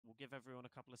give everyone a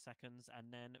couple of seconds,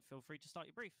 and then feel free to start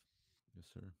your brief. Yes,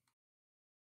 sir.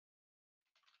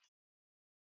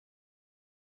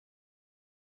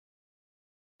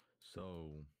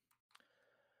 So,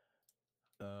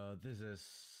 this is,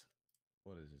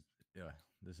 what is it? Yeah,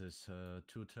 this is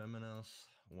 2 terminals,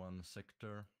 1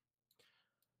 sector.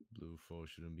 BLUFOR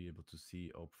shouldn't be able to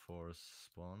see OP4's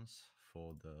spawns.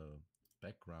 For the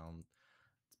background,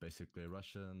 it's basically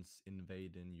Russians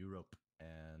invading Europe,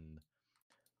 and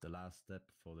the last step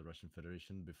for the Russian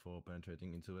Federation before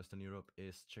penetrating into Western Europe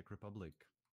is Czech Republic.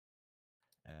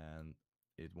 And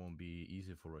it won't be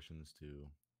easy for Russians to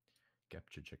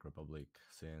capture Czech Republic,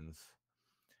 since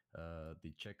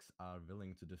the Czechs are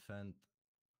willing to defend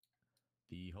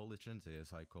the Holy Trinity,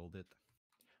 as I called it,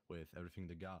 with everything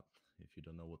they got. If you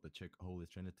don't know what the Czech Holy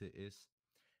Trinity is,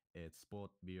 it's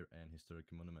sport, beer, and historic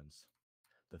monuments.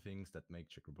 The things that make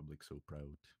Czech Republic so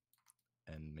proud,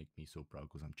 and make me so proud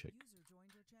because I'm Czech. User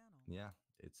joined your channel. Yeah,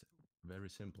 it's very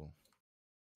simple.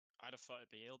 I'd have thought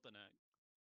it'd be Ilbenek.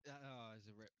 Oh, it's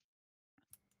a rip.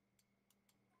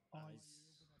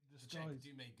 The Czech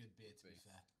do make good beer, to be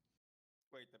fair.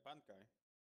 Wait, the band guy?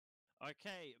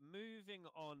 Okay, moving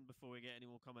on before we get any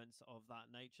more comments of that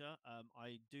nature.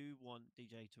 I do want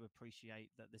DJ to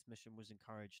appreciate that this mission was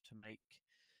encouraged to make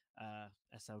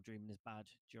SL Dream and his bad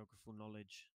geographical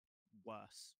knowledge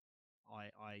worse.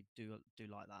 I do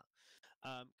like that.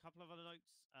 Couple of other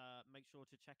notes. Make sure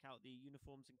to check out the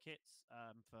uniforms and kits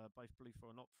for both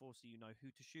BLUFOR and OP4, so you know who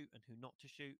to shoot and who not to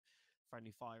shoot.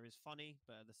 Friendly fire is funny,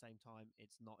 but at the same time,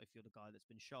 it's not if you're the guy that's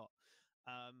been shot.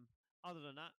 Other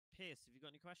than that, Pierce, have you got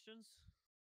any questions?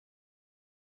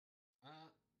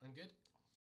 I'm good.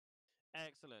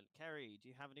 Excellent. Kerry, do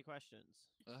you have any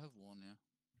questions? I have one, yeah.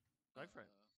 Go for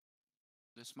it.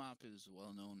 This map is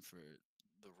well known for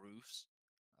the roofs.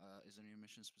 Is there any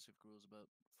mission-specific rules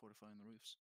about fortifying the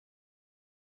roofs?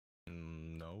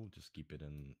 No, just keep it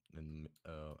in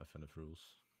FNF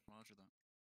rules. Roger that.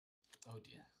 Oh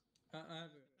dear.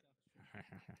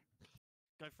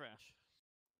 Go for it, Ash.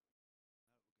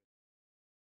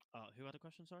 Who had a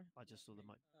question, sorry? I just saw the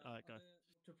mic. Go.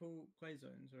 Triple play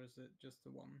zones, or is it just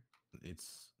the one?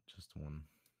 It's just one.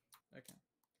 Okay.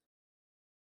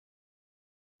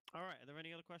 All right, are there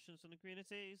any other questions from the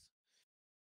communities?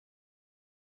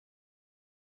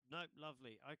 Nope,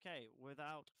 lovely. Okay,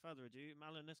 without further ado,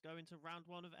 Malin, let's go into round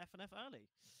 1 of FNF early.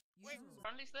 Wait,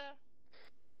 Friendly's there?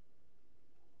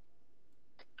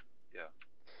 Yeah.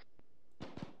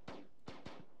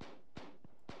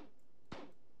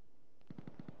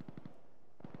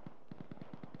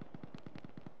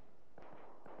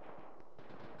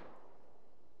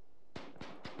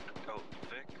 Oh,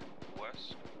 Vic,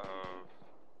 west of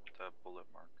the bullet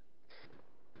mark.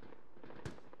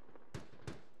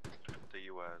 The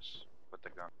US with the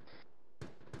gun.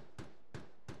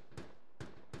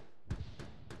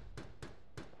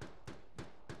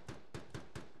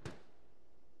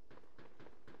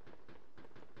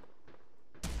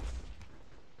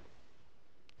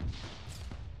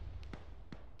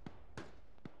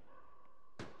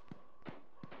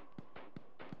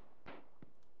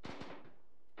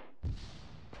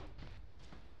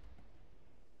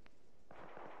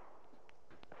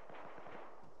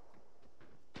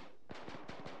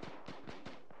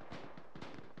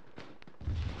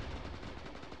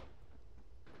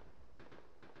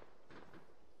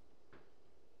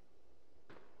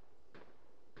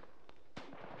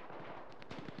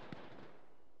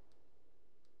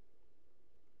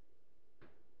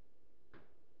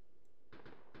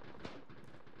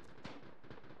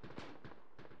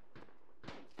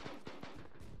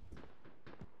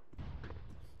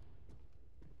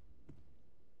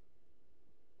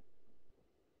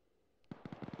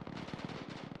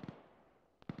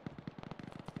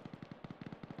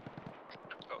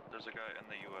 Oh, there's a guy in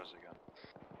the US again.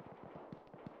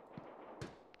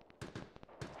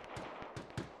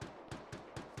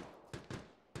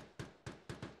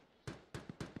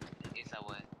 It's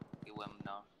away. He went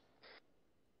north.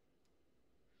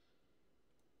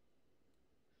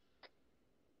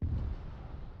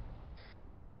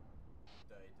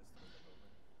 They destroyed the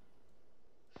building.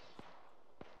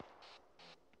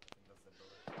 I think that's the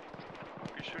building.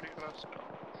 Are you shooting at us? No.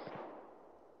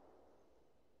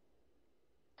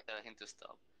 Tell him to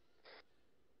stop.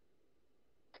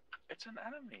 It's an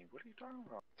enemy. What are you talking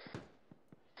about?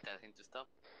 Tell him to stop.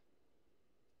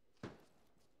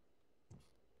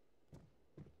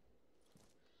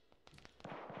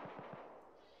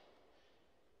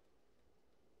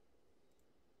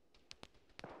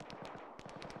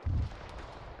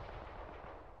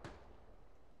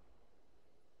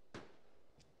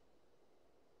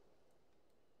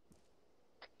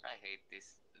 I hate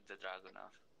this the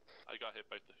Dragunov. I got hit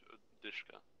by the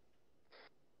Dishka.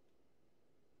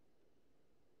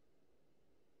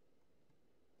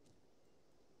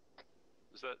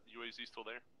 Is that UAZ still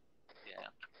there? Yeah.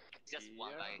 Just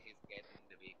one Yeah. guy, he's getting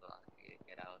the vehicle.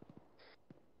 Get out.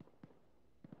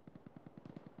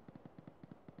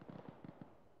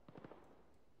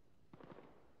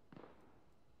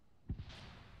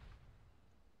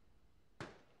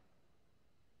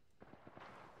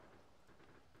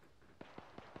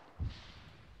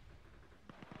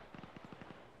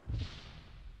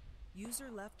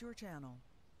 User left your channel.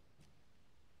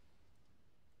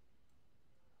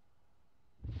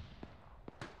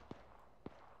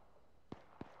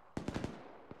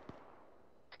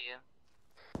 Yeah.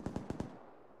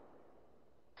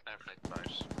 Perfect.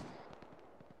 Nice.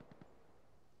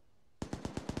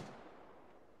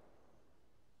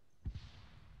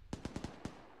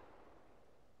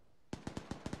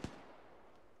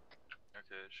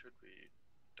 Okay, it should be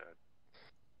dead.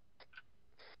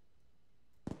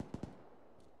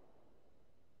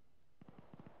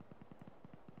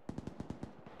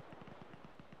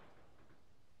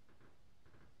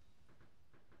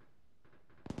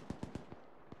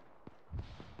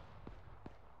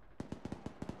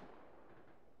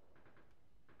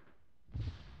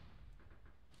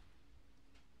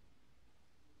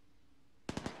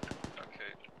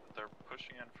 Okay, they're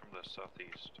pushing in from the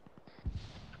southeast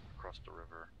across the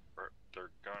river, or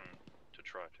they're going to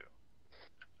try to.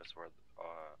 That's where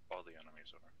all the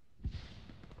enemies are.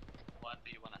 What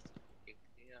do you want us to pick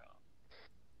here?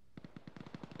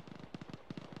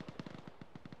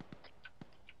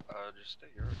 Just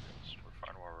stay here, I guess. We're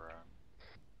fine where we're at.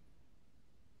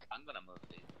 I'm gonna move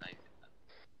this knife.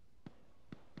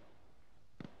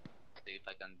 See if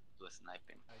I can do a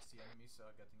sniping. I see enemies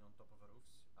getting on top of the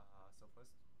roofs,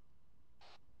 southwest.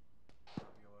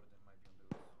 Your order might be on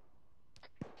the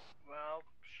roofs. Well,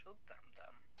 shoot them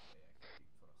then. Yeah, he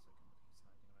peeked for a second, but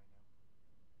he's hiding right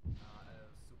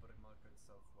now. Supermarket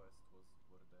southwest was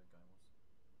where the guy was.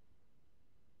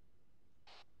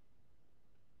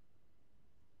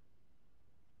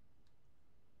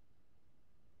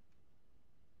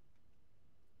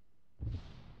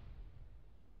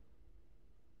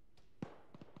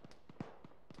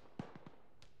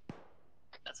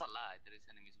 That's a lie. There is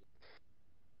enemies.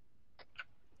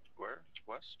 Where?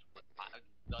 West?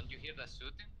 Don't you hear the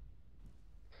shooting?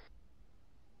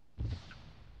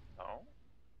 No?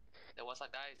 There was a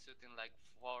guy shooting like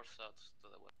 4 shots to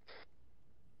the west.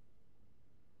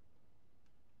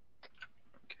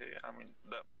 Okay, I mean,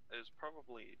 that is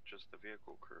probably just the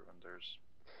vehicle crew, and there's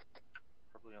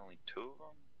probably only 2 of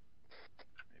them?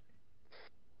 Maybe.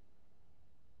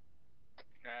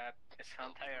 Is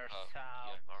Hunter Yeah,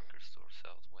 south? markers to our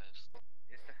southwest.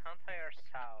 Is the Hunter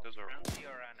south? Those are- Friendly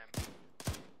or enemy?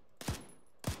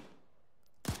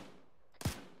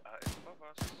 It's above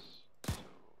us, so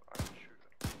I would shoot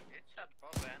it. It's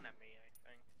above enemy, I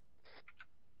think.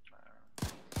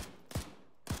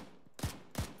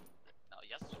 No,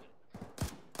 just shoot it.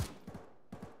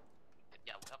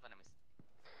 Yeah, we have enemies.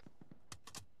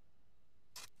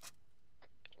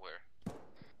 Where?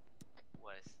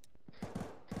 West.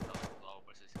 Low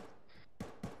position.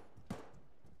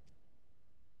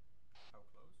 How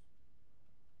close?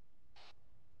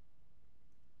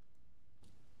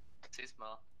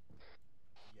 Sismo,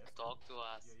 Yes. talk to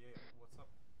us. Yeah, what's up?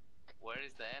 Where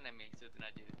is the enemy shooting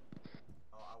at you?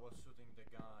 Oh, I was shooting the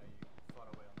guy far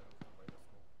away on the roof by the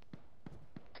school.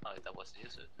 Oh, that was you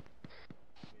shooting.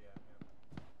 Yeah.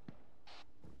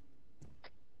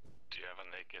 Do you have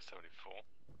an AK-74?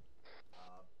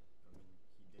 I mean,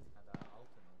 he did have an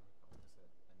Alton on his head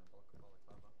and a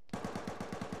balaclava.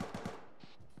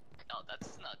 No,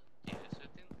 that's not you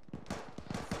shooting.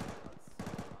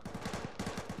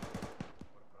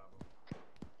 Or Bravo.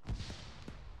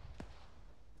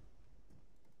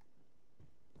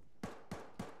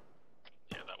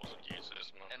 Yeah, that wasn't you,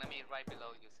 Sismo. Enemy right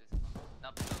below you, Sismo.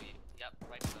 Not below you. Yep,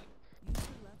 right below you.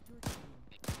 User left your channel.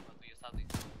 Go to your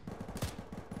southeast.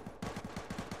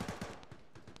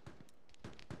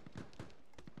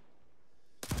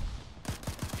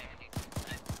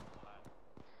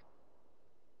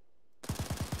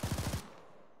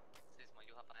 Sismo,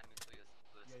 you have an enemy to your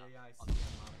Yeah, I south. see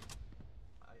him.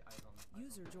 I don't.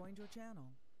 User joined your channel.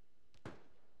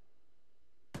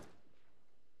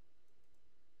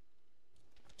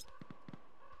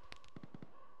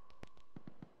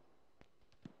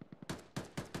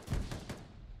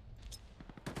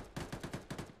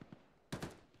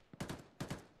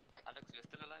 Alex, you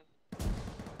still alive?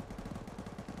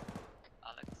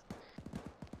 Alex?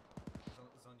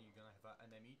 Zoni, you're gonna have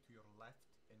an enemy to your left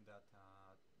in that,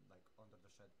 like, under the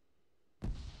shed.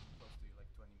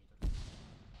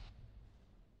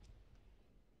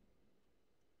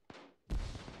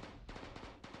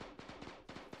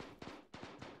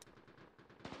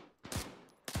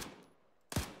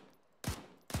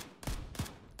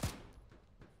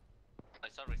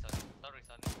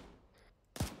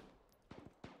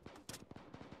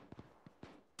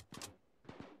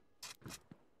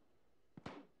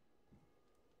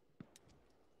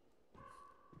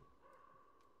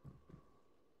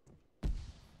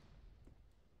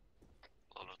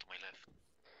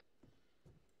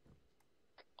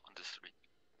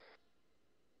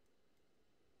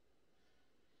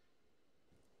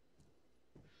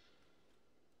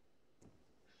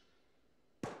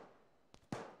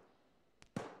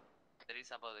 is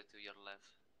a body to your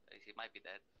left. He might be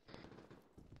dead.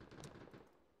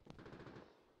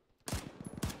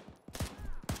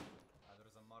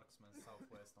 There's a marksman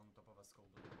southwest on top of a school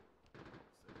building.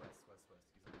 So west.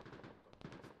 He's on top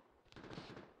of us.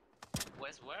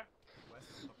 West where? West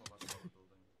on top of a school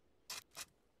building.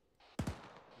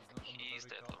 He's not on the He's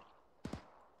very dead. top.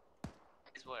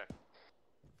 Is where?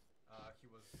 He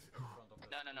was in front of the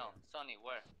No. square. Sonny,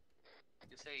 where?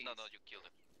 You say No, you killed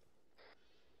him.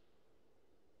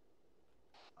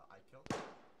 I killed him?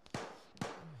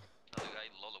 No, the guy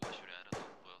Lolo was shooting at us.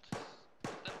 Well,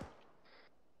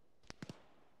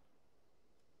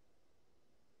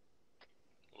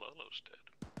 Lolo's dead.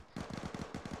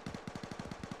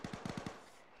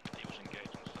 He was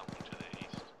engaging someone to the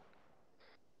east.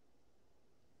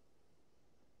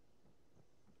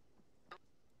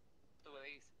 to the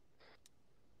east.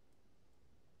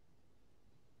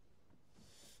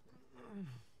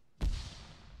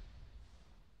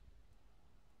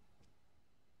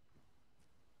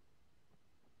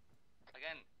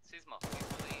 Again, Sismo, to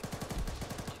the east.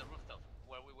 On the rooftop,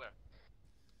 where we were.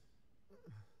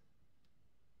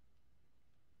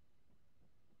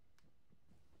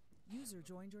 User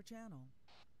joined your channel.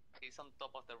 He's on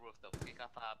top of the rooftop. We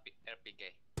have a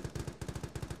RPK.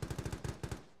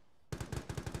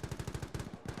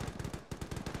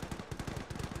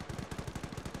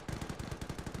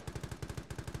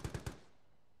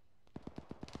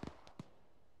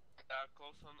 They are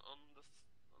close on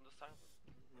the side.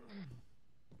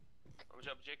 On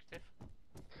the objective.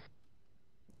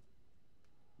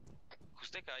 Who's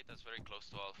the guy that's very close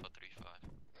to Alpha 3-5?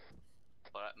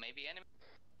 Or maybe enemy.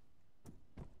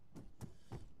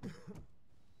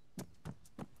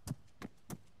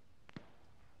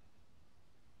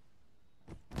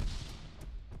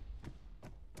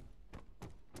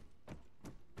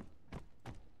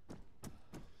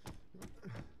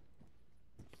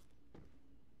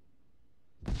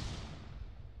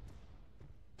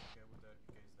 Okay, with the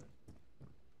RPK is dead.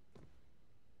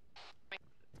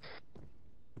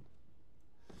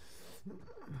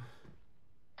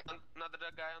 Another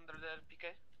guy under the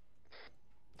PK.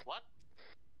 What?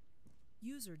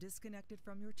 User disconnected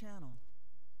from your channel.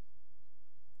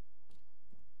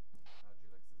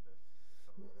 Gilex is dead.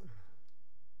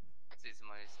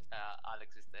 Sismo is,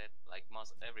 Alex is dead. Like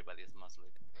everybody is mostly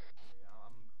dead. Yeah,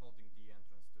 I'm holding the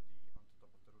entrance to the on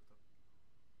top of the rooftop.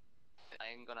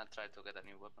 I'm gonna try to get a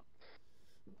new weapon.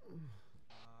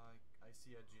 I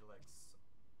see a Gilex.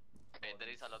 Okay, there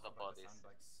is a lot of by the bodies.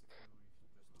 sandbags. If you just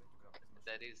try to grab as much.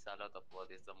 There is a lot of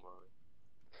bodies, don't worry.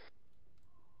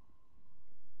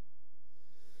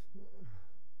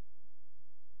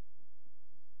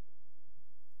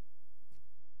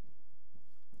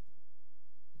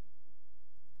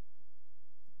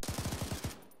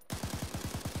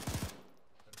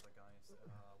 There's a guy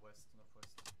west,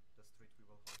 northwest, the street we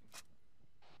were holding.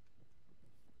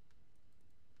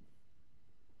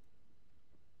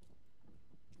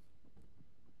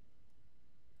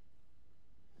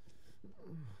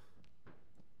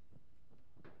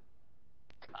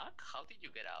 Mac, how did you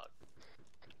get out?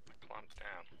 I climbed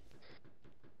down.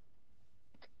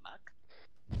 Mac?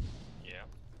 Yeah.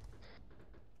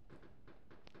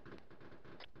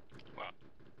 What?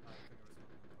 I think there was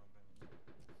nothing wrong then.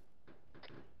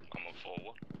 I'm on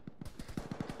forward.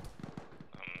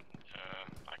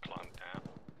 I climbed down.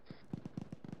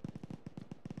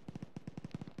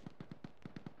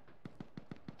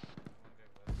 One guy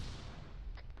west.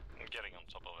 I'm getting on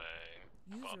top of a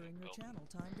User apartment in your building. channel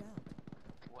timed out.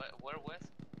 Where west?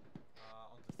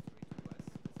 On the street west,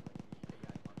 it's like the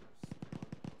AI markers.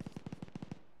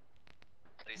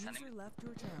 There is User enemy. left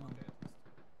your channel. Okay, at least.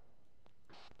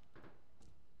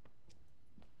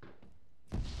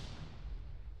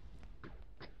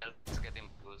 Let's get him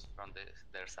close from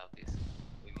their southeast.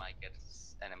 We might get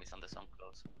enemies on the zone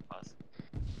close fast.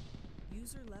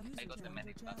 User left I your got the channel.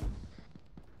 medic back.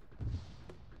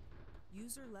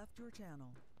 User left your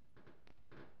channel.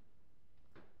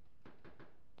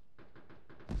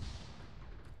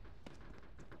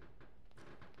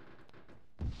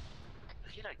 I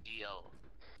hear a GL. Yeah, I heard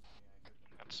them.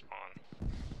 That's spawn.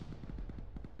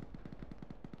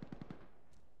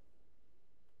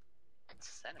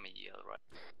 It's enemy GL, right?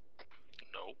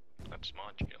 Nope, that's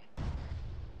my kill.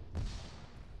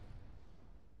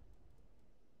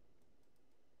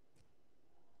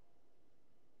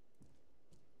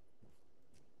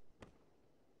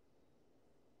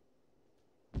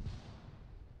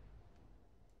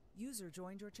 User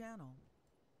joined your channel.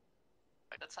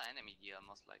 That's an enemy GL,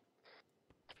 most likely.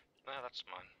 No, that's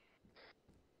mine.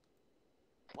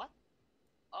 What?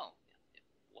 Oh, yeah.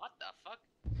 What the fuck?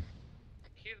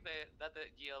 He hear that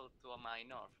yell to my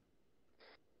north.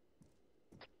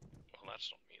 Well,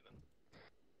 that's not me then.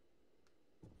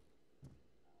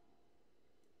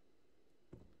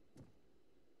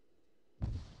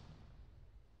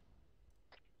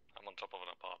 I'm on top of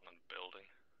an apartment building.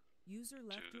 User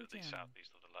left to your the channel.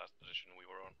 southeast of the last position we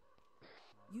were on.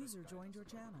 User joined your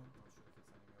channel.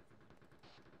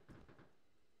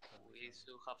 We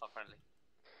still have a friendly.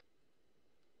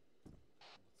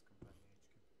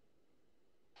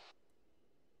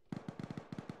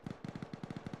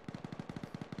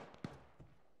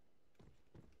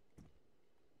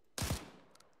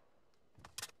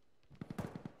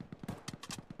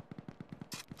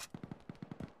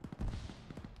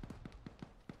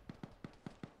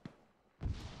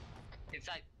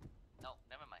 Inside. No,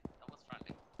 never mind. That was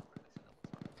friendly.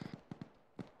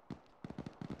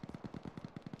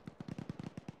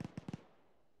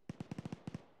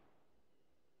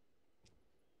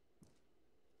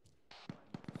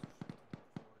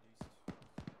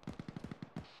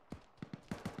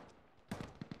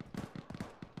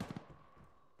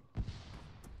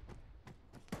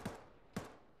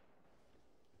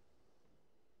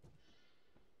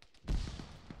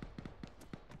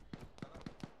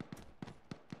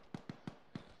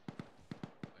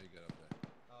 How you get up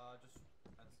there? Just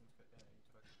anything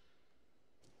interact.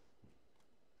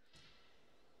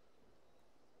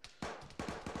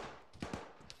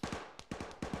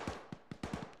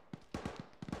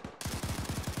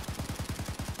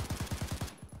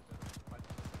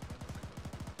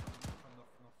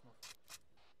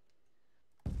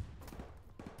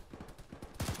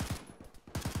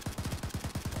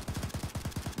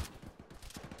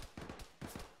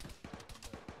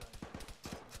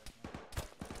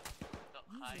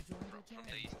 From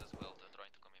the east as well. They're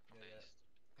trying to come in from the east.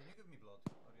 Can you give me blood?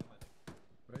 Or you medic?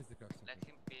 Raise the coxswain. Let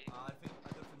him be. I think I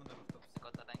don't think on the rooftops.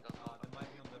 Got that angle. They might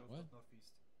be on the rooftop What?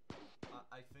 northeast.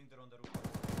 I think they're on the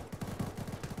rooftops.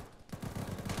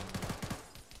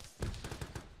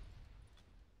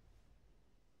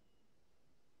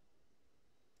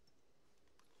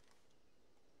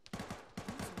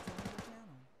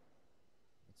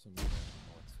 That's on the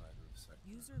north side of the sector.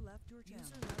 User left your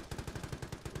channel.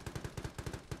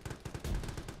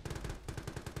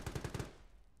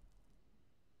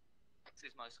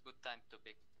 This is my good time to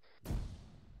pick.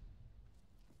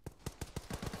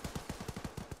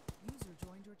 User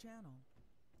joined your channel.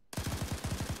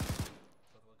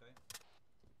 That one guy.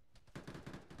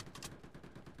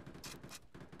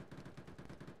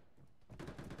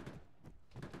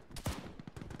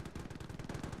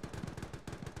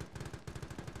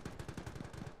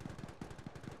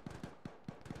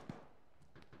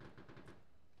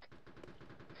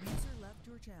 User left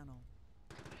your channel.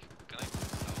 Can I move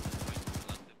south and try to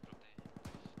flank them from the east,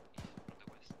 from the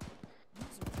west?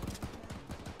 User joined your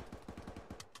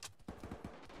channel.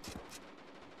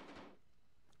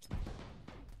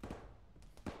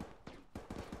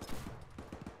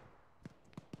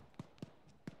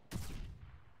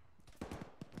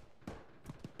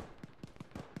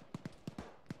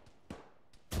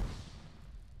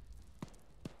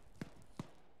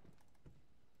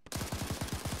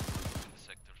 In the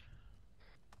sector.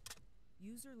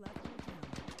 User left your channel.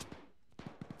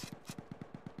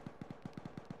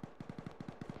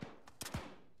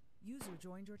 User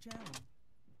joined your channel.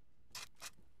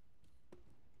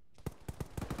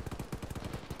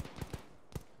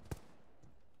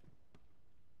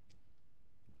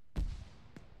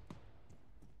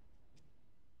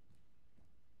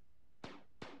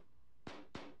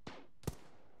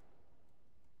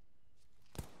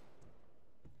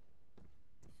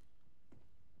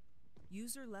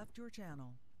 User left your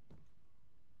channel.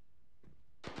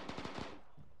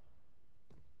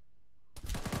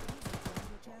 User joined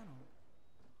your channel.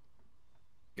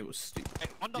 It was stupid. Hey,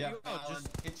 one Yeah, WL, just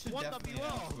it should one definitely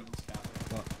WL. have wouldn't scout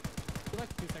it. I feel like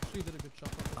you actually did a good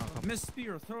shot. Miss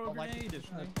Spear, throw a grenade.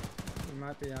 We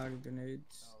might be out of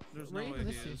grenades. There's no way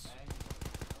he is.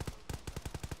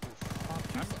 How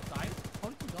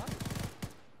did you die?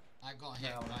 I got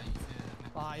hit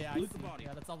by Ah, yeah, I Loot see. the body.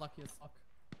 Yeah, that's unlucky as fuck.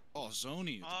 Oh,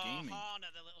 Zoni with Oh, gaming. Hana,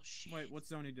 the little shit. Wait, what's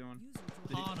Zoni doing?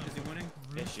 Hana. Is he winning?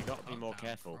 Yes, you got to be more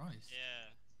careful.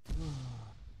 Yeah.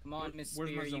 Come on, Miss Where's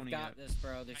Spear, my you've zoning got at? this,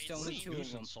 bro. There's still only two of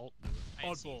them. I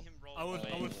ain't seen him roll. I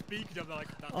was speaking of like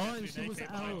that. Oh, and she was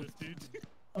out.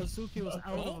 Osuki was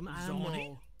out of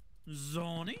ammo.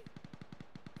 Zoni?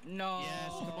 No,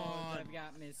 Yes, come on. I've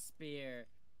got Miss Spear.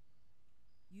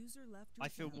 User left your I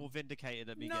feel channel. more vindicated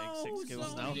at me No, getting 6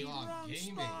 kills now. Zoni, wrong gaming.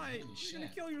 spy. Holy You're shit. gonna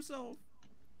kill yourself.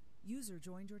 User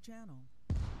joined your channel.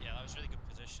 Yeah, that was really good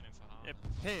positioning for Harder.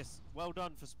 Pierce, well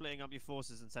done for splitting up your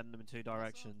forces and sending them in two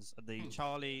directions. The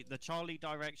Charlie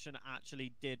direction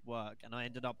actually did work, and I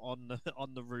ended up on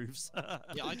the roofs.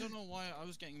 Yeah, I don't know why I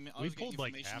was getting. I We was getting pulled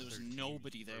like information half there was their team,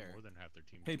 nobody or there. more than half their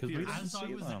team. Hey, Pierce, As I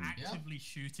was actively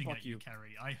shooting Fuck at you, you.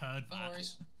 Kerry, I heard that.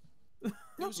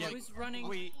 It was like, running.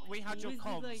 We had your was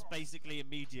comms like- basically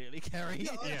immediately, Kerry.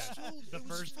 Yeah, I was Yeah, told, the it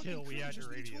was first fucking kill we had crazy. your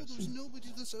I was being told radius. there was nobody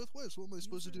to the southwest. What am I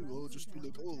supposed to do? Oh, just be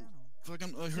like, oh,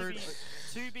 fucking. I heard.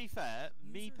 To be fair,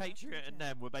 me, Patriot, and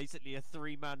them were basically a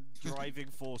three-man driving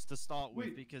force to start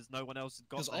with because no one else had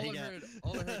got Because there all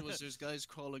yet. I heard was there's guys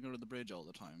crawling under the bridge all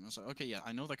the time. I was like, okay, yeah,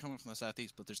 I know they're coming from the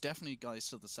southeast, but there's definitely guys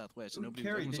to the southwest. And nobody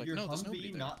Carrie, was did like, your no, there's nobody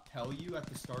Humvee there. not tell you at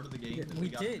the start of the game Yeah, that we we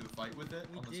got did. into a fight with it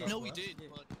on the did. southwest? No, we did,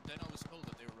 but then I was told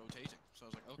that they were rotating. So I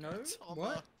was like, okay. No?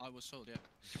 What? I was told, yeah.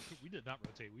 We did not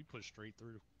rotate. We pushed straight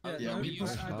through. Yeah, no, we but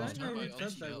pushed I don't know Somebody who said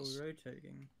else they were yells.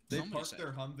 rotating. They Somebody parked said.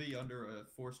 their Humvee under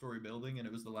a 4-story building, and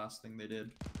it was the last thing they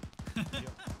did.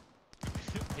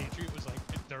 Patriot was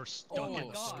like, they're stuck Oh, in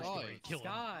the God. story. Kill him.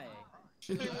 Sky.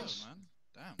 Yeah, man.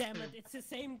 Damn. Damn it, it's the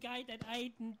same guy that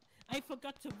I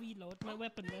forgot to reload my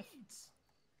weapon with.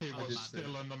 He I was did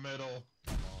still in the middle.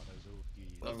 Come on,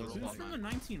 Azuki. Love the This is robot from the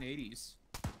man. 1980s.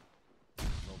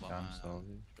 Robot Damn, man.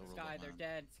 Salvi. Go Sky, robot they're man.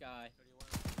 dead, Sky.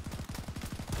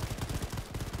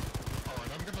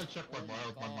 Alright, I'm gonna check my bio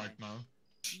with my mic now.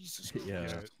 Jesus Yeah.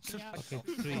 Christ.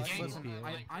 Listen,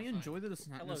 I enjoy the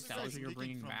nostalgia you're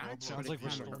bringing back. Sounds but like it we're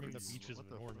kinda storming the hurts. beaches of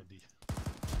Normandy.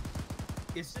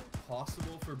 Is it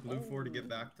possible for BLUFOR to get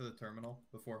back to the terminal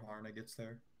before Harna gets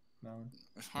there? No.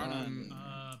 If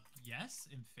Harnan, Yes,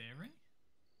 in theory.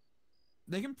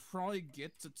 They can probably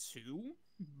get to 2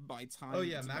 by time. Oh,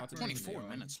 yeah, it's Mac about to runs be 24 done.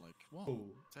 minutes, like, whoa. Oh,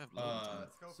 They have loads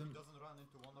of time. some, doesn't run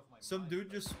into one of my some dude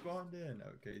just spawned in.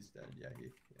 Okay, he's dead. Yeah,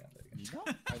 there you go.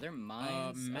 Are there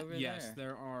mines over yes, there?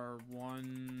 there are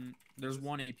one. There's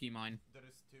one AP mine. There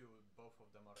is two. Both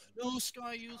of them are. No,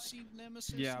 Sky, you'll see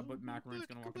Nemesis. Yeah, Oh, but go Macaron's back,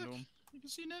 gonna go walk into back. him. You can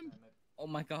see them. Oh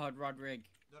my God, Rodrig.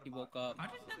 He woke up.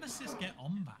 How did Nemesis get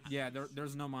on that? Yeah,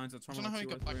 there's no mines at I don't Terminal know how 2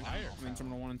 you or got 3. back higher. I mean,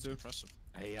 Terminal 1 and 2. Impressive.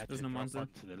 He had There's to no drop mines there.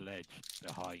 onto the ledge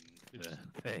behind the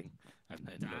thing and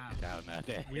then look down at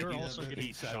it. We were He's also getting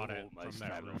he's so shot at from almost that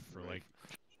never roof for through. like.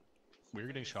 We were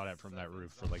getting shot at from that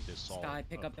roof for like this assault. Sky,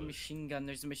 pick of up the machine gun.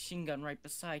 There's a machine gun right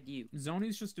beside you.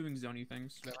 Zony's just doing Zony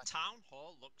things. The town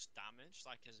hall looks damaged,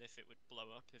 like as if it would blow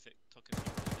up if it took a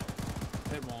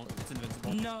few. It won't. It's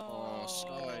invincible. No. Oh,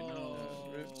 Sky, no.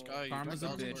 Sky, Karma's a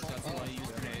bitch. That's why I use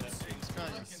grenades.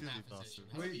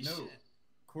 Wait, no.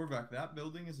 Korvac, that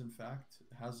building is in fact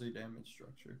has a damage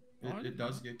structure. What? It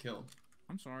does get killed.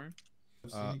 I'm sorry.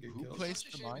 I've seen it get Who killed.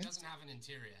 placed the mines? doesn't have an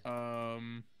interior.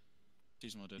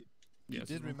 Gizmo did. You Yes,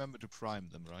 did Gizmo. remember to prime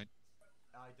them, right?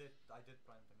 I did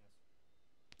prime them,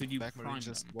 yes. Did you Backmarine prime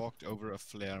just them? walked over a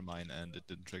flare mine and it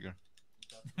didn't trigger.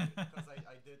 That's because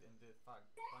I did in fact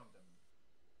prime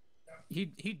them.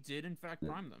 He did in fact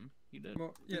prime them. He did.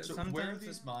 Well, yeah, So sometimes where are it's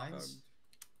these mines?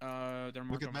 They're Look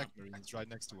marked at on map. Magmarine, it's right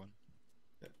next to one.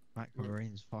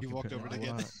 Macmarine's fucking You walked putting over it it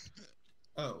all again. out.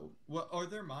 Oh, well, are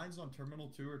there mines on Terminal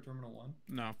 2 or Terminal 1?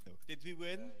 No. Did we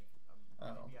win?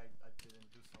 Oh. Maybe I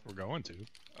didn't do something. We're going to.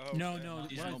 Oh, No, fair no.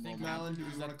 enough. What I think Malin, happened do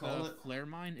we is wanna that call the it? flare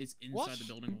mine is inside What? the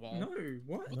building wall. No,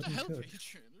 what? What the hell, could.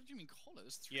 Patriot? What do you mean call it?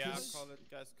 It's 3 Yeah, guys. call it,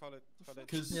 guys. Call it. Call it.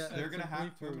 Because Yeah, they're it's gonna a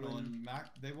hack brief Terminal one. and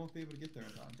they won't be able to get there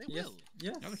in time. They Yes. will.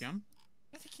 Yes. Yeah, they can.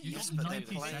 You Yes, got but they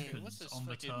 90 play. seconds What's this on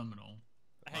the fucking- terminal.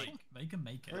 Hey. Like, they can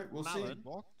make it. Alright, we'll Malin? see.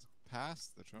 Walked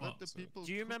past the terminal. Let the so-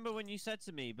 Do you remember when you said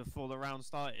to me before the round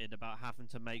started about having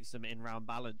to make some in-round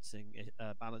balancing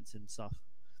stuff?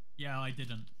 Yeah, I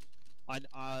didn't. I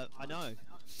know,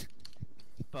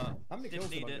 but How many didn't kills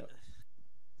have need I it.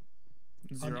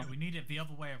 got? 0. We need it the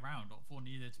other way around. Or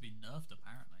needed to be nerfed,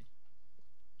 apparently.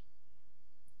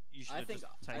 You should I have think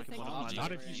just I taken think one of mine.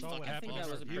 Not if you saw what I happened think that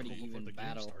to was a our pretty vehicle before even the game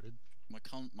battle. started.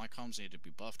 My comms need to be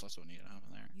buffed. That's what needed to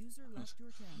happen there. User left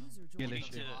your channel. User You joined.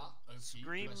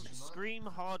 need to scream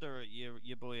harder at your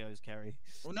boyos, Kerry.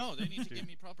 Oh no, they need to give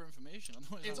me proper information.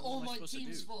 Otherwise, It's what all am I my supposed to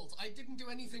team's do? fault. I didn't do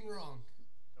anything wrong.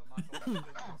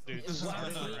 Dude, It's turn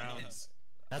honestly- around.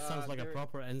 That sounds like a there-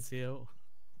 proper NCO.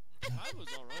 I was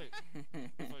alright. If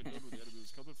I'd known where the enemy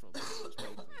was coming from, it was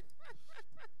painful.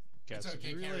 It's Cass, okay,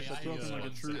 you realize Kerry, that I the was like a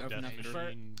once true at FNF Navy.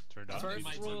 machine turned out to be First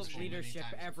my rule team's of fault many leadership: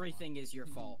 times before. everything is your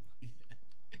fault.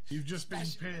 You've just been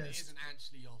Especially when it pierced. isn't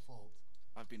actually your fault.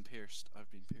 I've been pierced. I've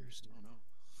been pierced. Oh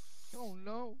no. Oh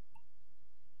no.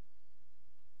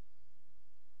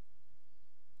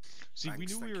 See, we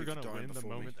Thanks, knew we thank were you for gonna dying win the before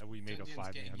me. moment that we made a Indian's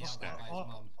 5-man getting hit stack. by his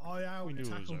mum. I We knew it was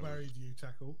over. tackle buried you,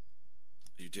 tackle.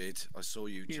 You did. I saw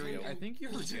you. Pierre, I think you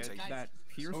forget that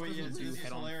Pierce doesn't do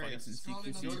head-on fights in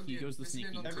CQC. He goes the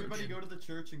sneaky. Everybody go to the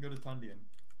church and go to Tundian.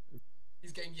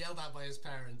 He's getting yelled at by his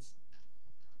parents.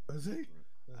 Is he?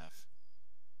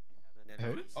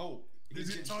 Who? Oh, he's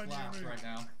getting slapped right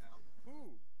now.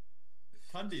 Who?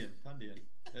 Tundian.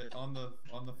 On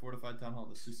the fortified town hall.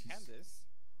 The Susis. Candace?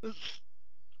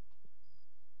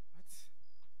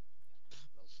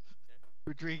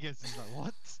 Rodriguez is like,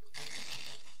 what?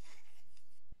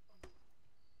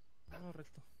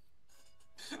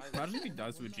 Imagine if he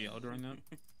dies with GL during that.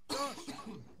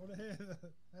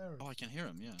 Oh, I can hear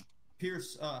him, yeah.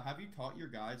 Pierce, have you taught your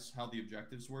guys how the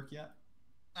objectives work yet?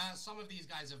 Some of these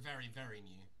guys are very, very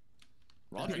new.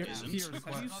 Roderick Pierce, isn't.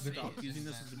 have you stopped using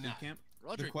this as a boot camp?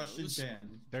 The question stands.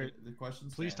 The question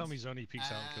stands. Please tell me Zoni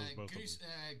peeks out and kills both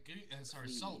Goose, sorry,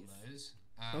 Salt knows.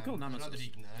 Don't kill Nemesis.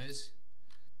 Roderick knows.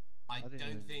 I don't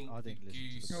think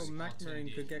Goose. Oh,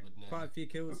 McMarine could get quite a few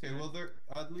kills. Okay, well they're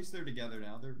at least they're together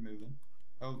now. They're moving.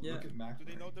 Oh, Yeah. look at Mac. Do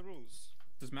they know the rules?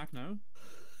 Does Mac know?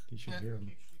 You should hear him.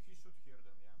 He should hear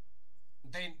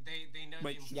them, yeah. They know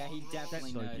Wait, the Yeah, he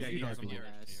definitely knows. Yeah, he knows. definitely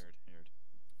knows.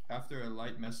 After a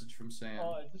light message from Sam.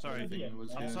 Sorry, everything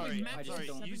was I'm good. sorry. I I'm just sorry.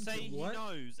 don't- You say he What?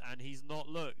 knows and he's not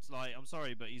looked. Like, I'm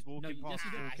sorry, but he's walking No, past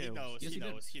yes, he full did. kills. Yes, he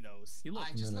knows. He knows. He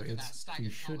looks. I just look at that you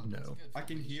staggered should column. That's know. good I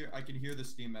can hear the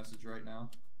Steam message right now.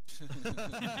 Turn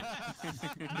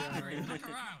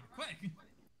around, quick!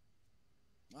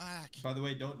 Mac. By the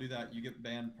way, don't do that. You get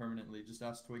banned permanently. Just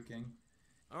ask Toy King.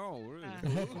 Oh, really?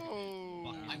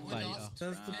 I would ask.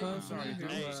 That's the person who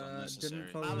didn't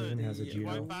follow Alan, has a you duo.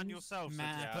 won't ban yourself. So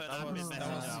just put an admin message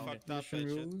out. mission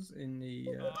rules in the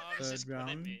third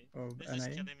round of This is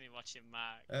NA. killing me watching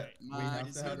Mac. We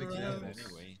have to have examples.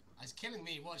 Anyway. It's killing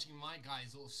me watching my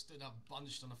guys all stood up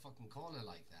bunched on a fucking corner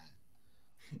like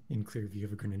that. In clear view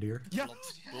of a grenadier. Yeah.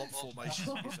 Blob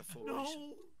formation is a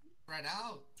formation. Spread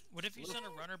out. What if he's on a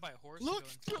runner by horse? Look,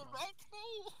 going to the right.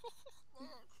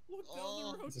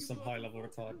 This is some high level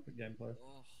retard gameplay.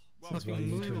 That's why you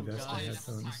need to invest in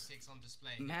headphones. Tactics on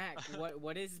display. Mac,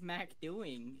 what is Mac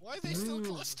doing? Why are they still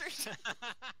clustered?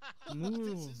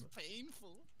 Move. This is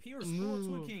painful. Pierce,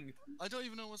 Move. King. I don't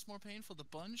even know what's more painful, the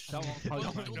bunch. That one-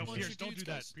 Don't No, bunch Pierce, your don't dudes, do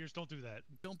that. guys. Pierce, don't do that.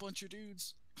 Don't bunch your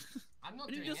dudes. I'm not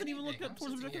And he doing doesn't even look anything. at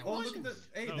towards I'm the sitting objective. here Oh, look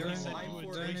at the. Hey, No, they're he in said line you were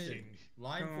formation. racing.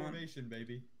 Line Come on. formation,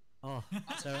 baby. Oh,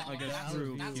 That's so a I column. guess That's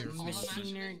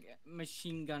through.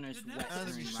 Machine gunner's weapon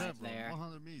right there.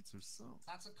 100 meters or so.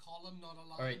 That's a column, not a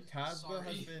line. All right, Tazwa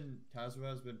Sorry.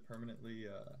 has been permanently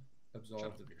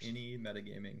absolved of any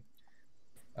metagaming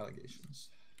allegations.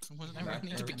 Wasn't there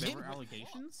any to There were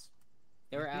allegations?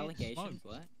 There were allegations,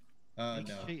 what? No.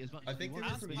 I think they were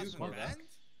from you, Corvette.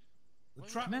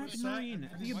 Mac Marine,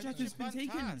 the objective's been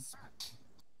taken.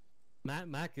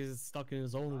 Mac is stuck in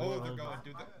his own Oh, world. they're going,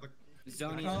 dude.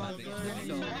 Zoni's about to get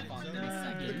so fucked in a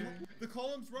second. The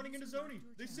column's running into Zoni.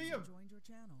 They see him.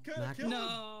 Mac- Kill him.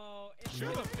 No! It's Shoot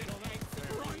him. Oh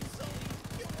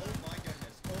my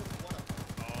goodness. Oh, what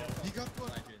a. He got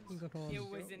what? It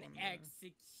was an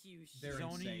execution. They're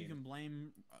Zoni, insane. you can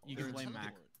blame They're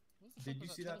Mac. Did you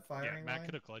see that Yeah, firing Mac line?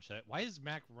 could have clutched that. Why is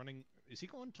Mac running? Is he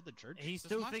going to the church? He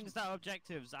still thinks that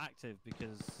objective's active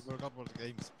because. I forgot what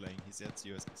game he's playing. He said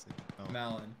US.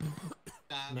 Malin.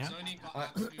 Zoni got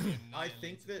absolutely I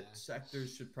think annihilated that there.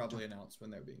 sectors should probably announce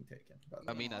when they're being taken. by the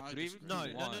I way. mean, at 3 No.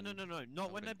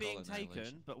 Not when they're being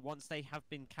taken, but once they have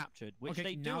been captured, which Okay,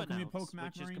 they do now can we announce, poke Mac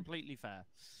which is Marine? completely fair.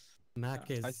 Mac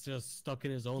is just stuck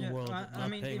in his own Yeah, world, I not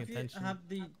mean, paying if you attention. have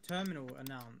the terminal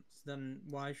announced, then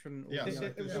why shouldn't all Yeah, the it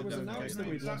actors was have announced them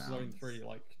that we'd announced? lost Zone 3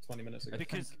 like 20 minutes ago.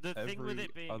 Because the thing with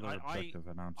it being, I'm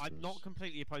announcers. not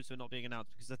completely opposed to it not being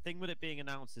announced. Because the thing with it being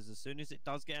announced is, as soon as it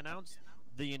does get announced,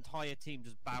 the entire team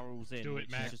just barrels in. Do it, which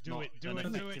Mac. is just Do not it, do an it,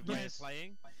 do effective it, way yes. of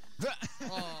playing.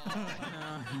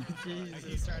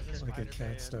 Jesus. Like a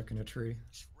cat stuck in a tree.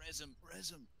 Res him.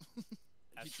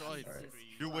 He tried.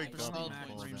 You wake up. Stall in the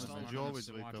points, morning, stall You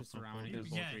always wake up.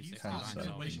 Yeah, he's not Stall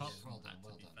gonna wake points. up Well from done, that,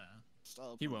 well to be done. fair.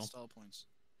 Stall He points, will. stall points.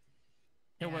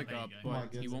 He'll Yeah, wake there you up, go. but My he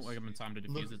won't goodness. wake up in time to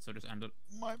defuse it, so just end it.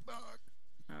 My back.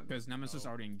 Because Nemesis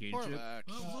already engaged Poor it. Mac.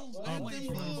 Well, Let wait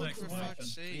him for the roll, next for one.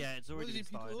 fuck's sake. Yeah, it's already been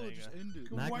started. There you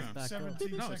go. Mac Wait is back up.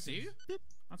 17 No, seconds. see?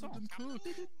 That's all.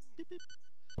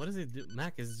 What does he do?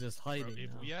 Mac is just Bro, hiding if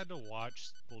now. we had to watch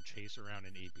people chase around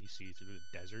an ABC through the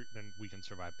desert, then we can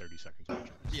survive 30 seconds.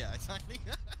 Watching this. Yeah, exactly.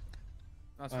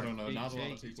 That's I right. don't know. Not a lot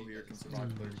DJ. of people here can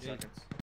survive 30 seconds.